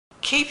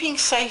Keeping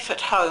safe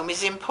at home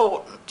is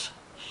important.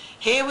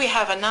 Here we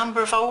have a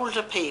number of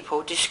older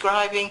people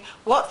describing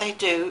what they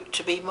do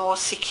to be more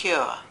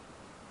secure.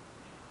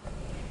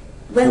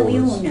 Well, we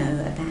all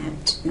know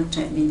about not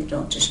opening the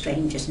door to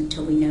strangers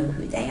until we know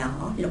who they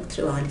are. Look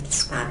through our little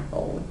spy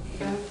hole.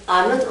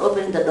 I'm not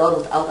opening the door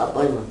without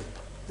appointment.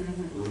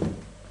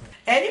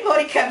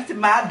 Anybody comes to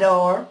my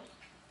door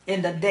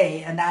in the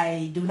day and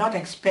I do not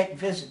expect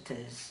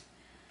visitors,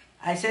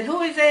 I said,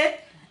 "Who is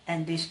it?"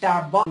 And they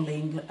start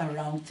bawling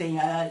around saying,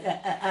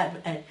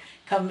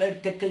 come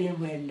to clean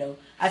window.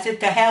 I said,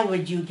 "To hell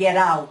with you, get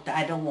out.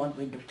 I don't want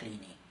window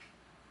cleaning."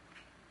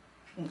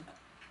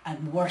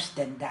 And worse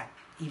than that,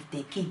 if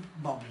they keep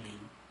bawling.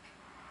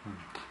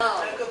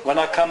 When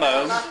I come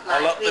home, I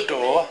lock the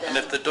door, and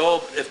if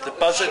the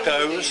buzzer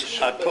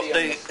goes, I put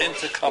the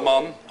intercom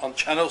on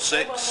channel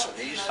 6,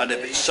 and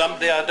if it's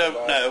somebody I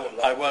don't know,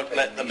 I won't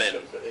let them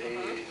in.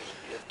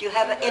 You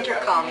have an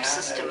intercom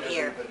system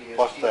here.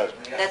 What's that?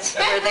 That's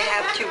where they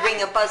have to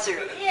ring a buzzer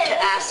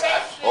to ask.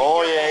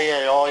 Oh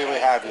yeah, oh yeah,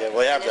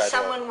 we have If that.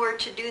 someone were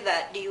to do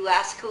that, do you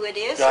ask who it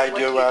is? I or what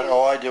do,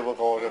 I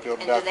do. If you're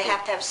and do they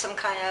have to have some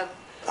kind of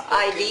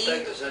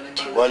ID?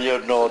 Well,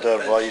 you'd know their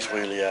voice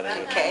really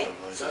anyway. Okay,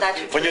 so that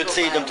would When you'd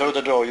see them through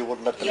the door, you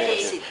wouldn't let them You in.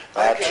 wouldn't see them.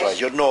 That's Okay. right.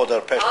 You'd know their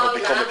person would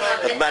be coming.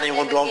 But many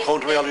won't come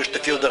to me. Only just a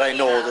few that I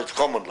know that's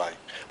coming. Like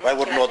I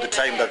wouldn't know the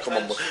time they're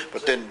coming,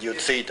 but then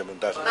you'd see them,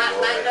 and that's.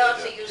 My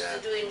daughter used to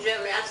do in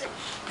Germany. I said,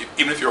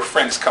 even if your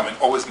friend's coming,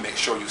 always make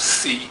sure you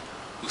see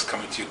who's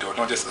coming to your door.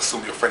 Don't just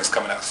assume your friend's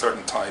coming at a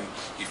certain time.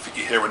 You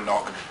hear a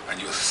knock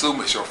and you assume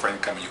it's your friend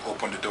coming. You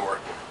open the door.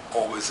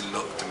 Always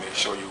look to make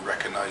sure you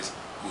recognize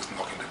who's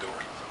knocking the door.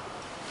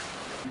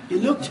 You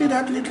look through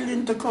that little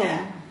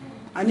intercom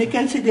and you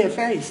can see their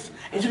face.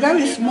 It's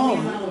very small,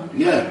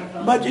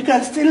 but you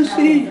can still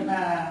see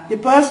the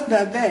person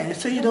that's there,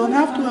 so you don't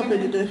have to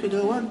open the door if you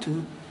don't want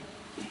to.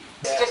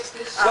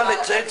 Well,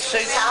 it's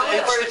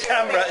the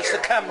camera. It's the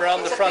camera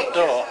on the front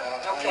door.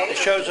 It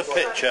shows a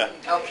picture,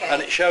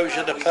 and it shows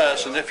you the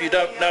person. If you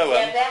don't know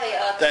them,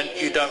 then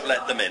you don't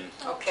let them in.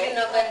 you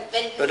know,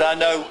 when But I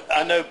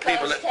know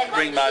people that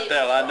ring my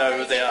bell. I know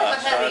who they are,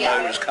 so I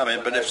know who's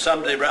coming. But if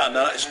somebody, I'm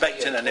not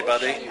expecting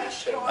anybody,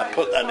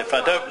 and if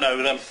I don't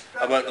know them,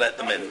 I won't let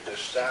them in.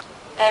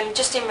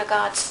 Just in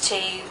regards to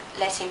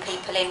letting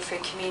people in through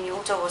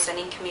communal doors and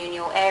in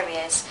communal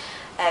areas,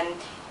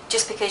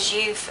 just because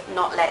you've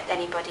not let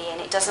anybody in,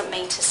 it doesn't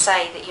mean to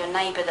say that your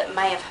neighbour that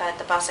may have heard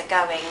the buzzer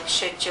going,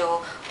 should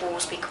your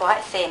walls be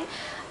quite thin,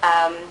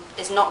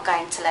 is not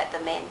going to let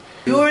them in.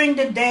 During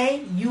the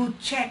day, you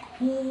check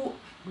who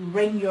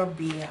ring your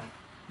bell.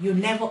 You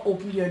never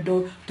open your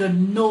door to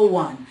no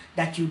one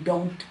that you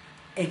don't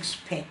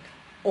expect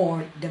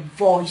or the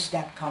voice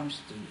that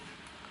comes to you.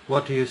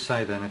 What do you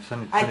say then if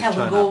somebody I tell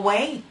them, turn go up?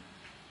 away.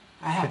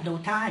 I have no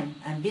time.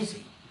 I'm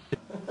busy.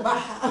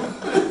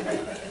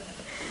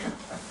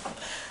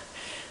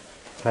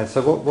 Okay,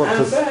 so what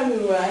does...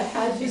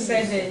 She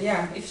said,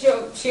 yeah, if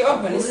she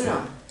opens,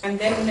 and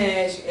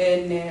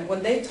then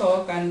when they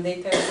talk and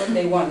they tell what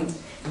they want,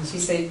 she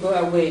said, go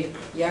away.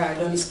 Yeah, I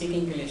don't speak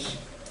English.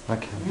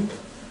 Okay.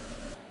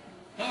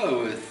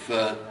 Oh, if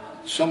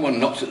someone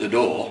knocks at the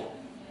door,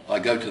 I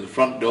go to the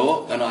front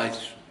door and I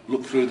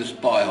look through the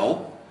spy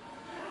hole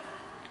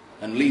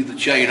and leave the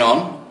chain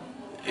on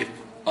if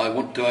I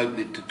want to open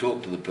it to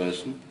talk to the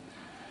person,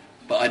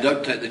 but I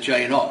don't take the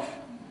chain off.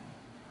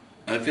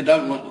 And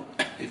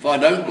if I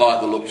don't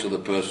like the looks of the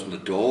person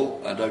at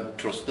all, I don't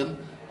trust them,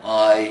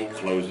 I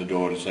close the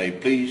door and say,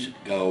 please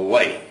go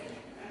away.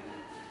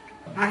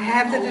 I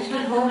have the little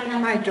hole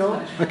in my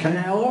door, and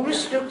I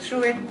always look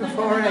through it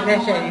before I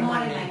let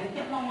anyone in.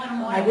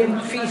 I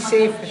wouldn't feel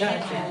safe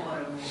without it.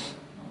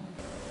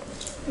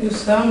 If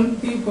some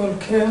people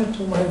came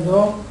to my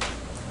door,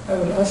 I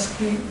will ask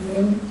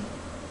them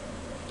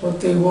what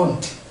they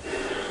want.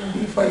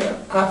 And if I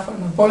have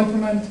an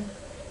appointment,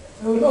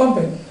 I will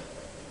open.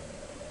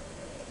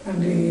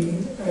 And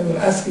I will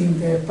ask him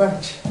their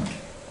badge.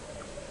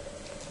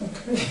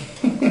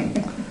 Okay.